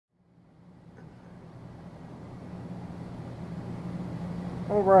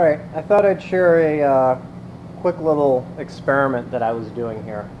Alright, I thought I'd share a quick little experiment that I was doing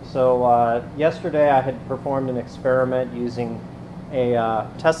here. So yesterday I had performed an experiment using a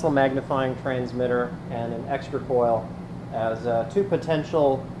Tesla magnifying transmitter and an extra coil as two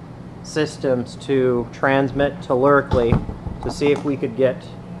potential systems to transmit tellurically to see if we could get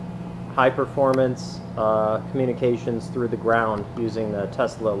high performance communications through the ground using the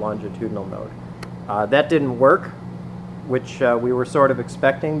Tesla longitudinal mode. That didn't work, which we were sort of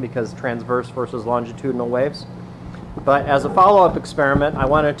expecting because transverse versus longitudinal waves. But as a follow-up experiment, I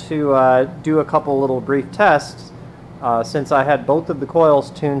wanted to do a couple little brief tests since I had both of the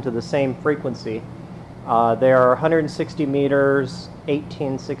coils tuned to the same frequency. They are 160 meters,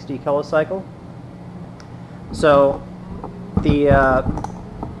 1860 kilocycle. So the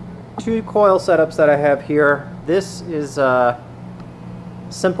two coil setups that I have here, this is a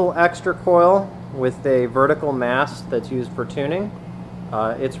simple extra coil with a vertical mast that's used for tuning.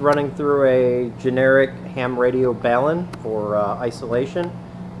 It's running through a generic ham radio balun for isolation.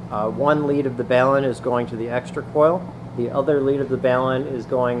 One lead of the balun is going to the extra coil. The other lead of the balun is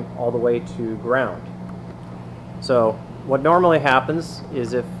going all the way to ground. So what normally happens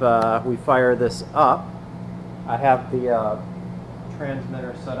is if we fire this up, I have the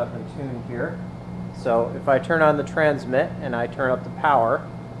transmitter set up and tuned here. So if I turn on the transmit and I turn up the power,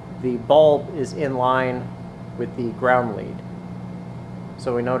 the bulb is in line with the ground lead.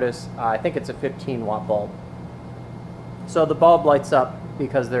 So we notice, I think it's a 15 watt bulb. So the bulb lights up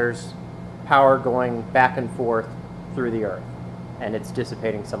because there's power going back and forth through the earth, and it's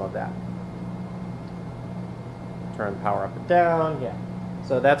dissipating some of that. Turn the power up and down, yeah.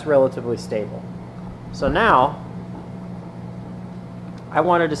 So that's relatively stable. So now, I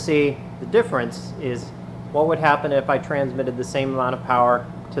wanted to see the difference is what would happen if I transmitted the same amount of power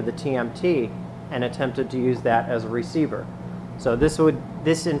to the TMT and attempted to use that as a receiver. So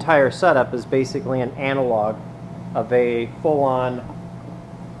this entire setup is basically an analog of a full-on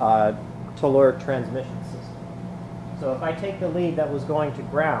telluric transmission system. So if I take the lead that was going to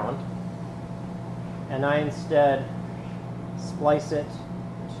ground and I instead splice it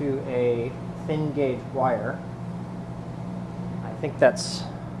to a thin gauge wire, I think that's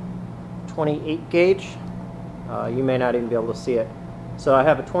 28 gauge. You may not even be able to see it. So I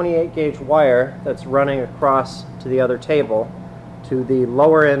have a 28 gauge wire that's running across to the other table to the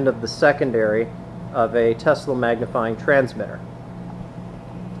lower end of the secondary of a Tesla magnifying transmitter.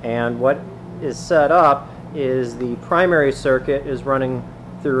 And what is set up is the primary circuit is running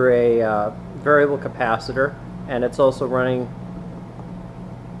through a variable capacitor, and it's also running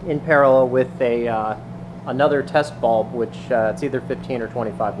in parallel with a another test bulb, which it's either 15 or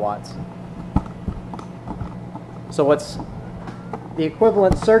 25 watts. So what's the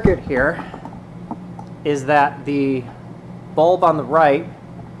equivalent circuit here is that the bulb on the right,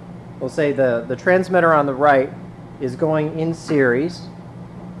 we'll say the transmitter on the right is going in series.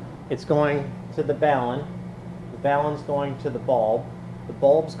 It's going to the balun. The balun's going to the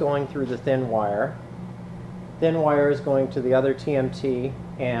bulb's going through the thin wire. Thin wire is going to the other TMT,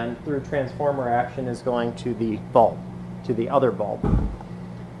 and through transformer action is going to the bulb, to the other bulb.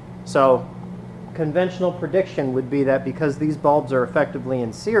 So conventional prediction would be that because these bulbs are effectively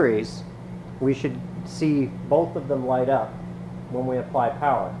in series, we should see both of them light up when we apply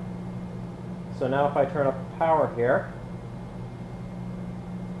power. So now if I turn up the power here,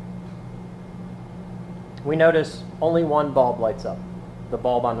 we notice only one bulb lights up, the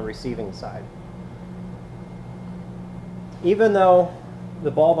bulb on the receiving side. Even though the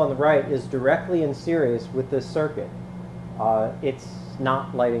bulb on the right is directly in series with this circuit, it's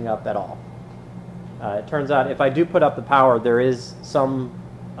not lighting up at all. It turns out if I do put up the power, there is some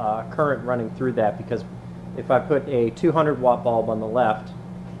current running through that, because if I put a 200 watt bulb on the left,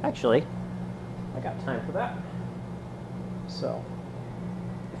 actually, I got time for that. So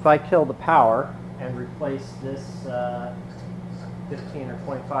if I kill the power and replace this 15 or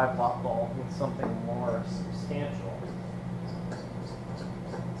 25 watt bulb with something more substantial,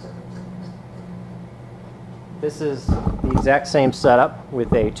 this is the exact same setup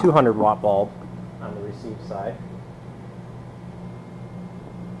with a 200 watt bulb on the receive side.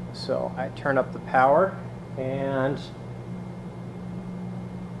 So I turn up the power, and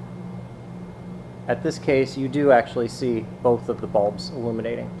at this case you do actually see both of the bulbs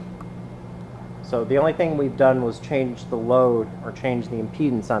illuminating. So the only thing we've done was change the load, or change the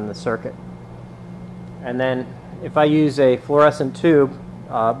impedance on the circuit. And then if I use a fluorescent tube,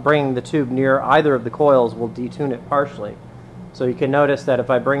 bringing the tube near either of the coils will detune it partially. So you can notice that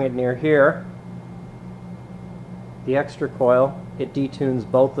if I bring it near here, the extra coil, it detunes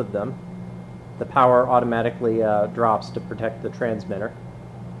both of them. The power automatically drops to protect the transmitter.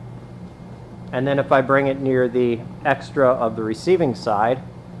 And then if I bring it near the extra of the receiving side,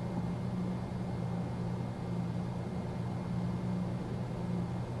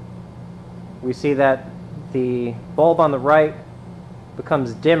 we see that the bulb on the right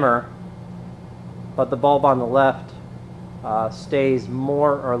becomes dimmer, but the bulb on the left stays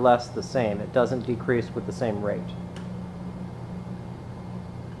more or less the same. It doesn't decrease with the same rate.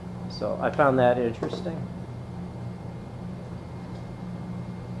 So I found that interesting.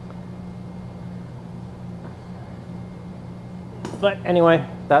 But anyway,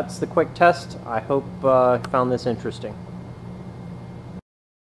 that's the quick test. I hope you found this interesting.